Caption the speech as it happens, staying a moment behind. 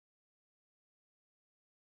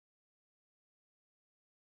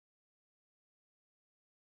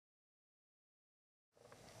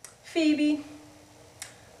Phoebe,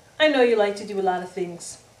 I know you like to do a lot of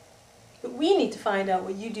things, but we need to find out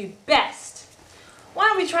what you do best. Why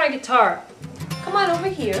don't we try guitar? Come on over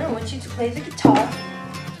here. I want you to play the guitar.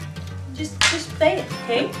 Just play it,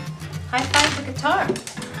 okay? High five the guitar.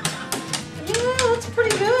 Yeah, that's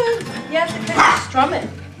pretty good. You have to kind of strum it.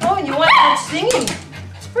 Oh, and you want to start singing.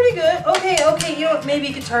 It's pretty good. Okay, you know what? Maybe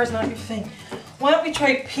guitar's not your thing. Why don't we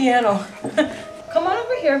try piano? Come on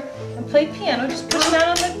over here and play piano. Just push down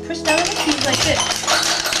on the keys like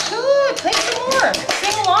this. Good. Play some more.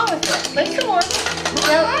 Sing along with it. Play some more.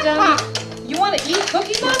 Down. You want to eat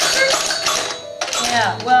Cookie Monster?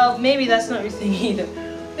 Yeah. Well, maybe that's not your thing either.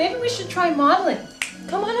 Maybe we should try modeling.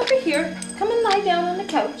 Come on over here. Come and lie down on the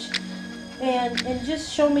couch, and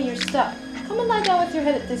just show me your stuff. Come and lie down with your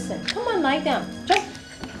head at this end. Come on, lie down. Just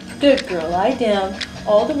good girl. Lie down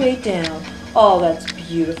all the way down. Oh, that's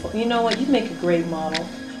beautiful. You know what? You'd make a great model.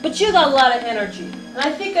 But you got a lot of energy. And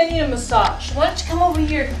I think I need a massage. Why don't you come over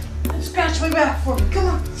here and scratch my back for me? Come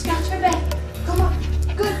on, scratch my back. Come on.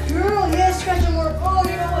 Good girl. Yeah, scratch it more. Oh,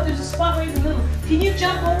 you know what? There's a spot right in the middle. Can you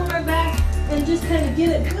jump over my back and just kind of get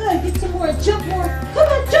it? Good. Get some more. Jump more. Come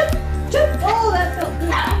on, jump. Jump. Oh, that felt good.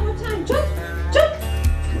 One more time. Jump. Jump.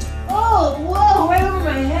 Oh, whoa. Right over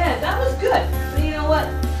my head. That was good. But you know what?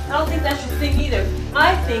 I don't think that's your thing either.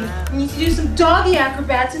 I think we need to do some doggy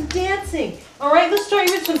acrobats and dancing. All right, let's start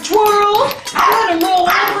with some twirls. Good, and roll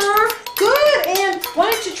over. Good, and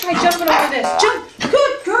why don't you try jumping over this? Jump.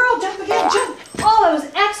 Good girl, jump again, jump. Oh, that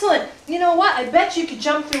was excellent. You know what? I bet you could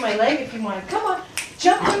jump through my leg if you wanted. Come on,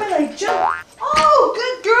 jump through my leg, jump. Oh,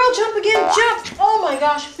 good girl, jump again, jump. Oh my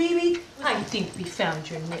gosh, Phoebe, I think we found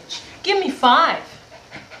your niche. Give me 5.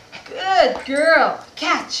 Good girl.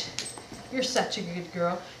 Catch. You're such a good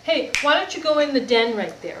girl. Hey, why don't you go in the den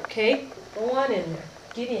right there, okay? Go on in there.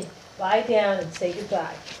 Get in. Lie down and say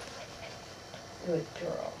goodbye. Good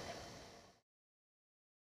girl.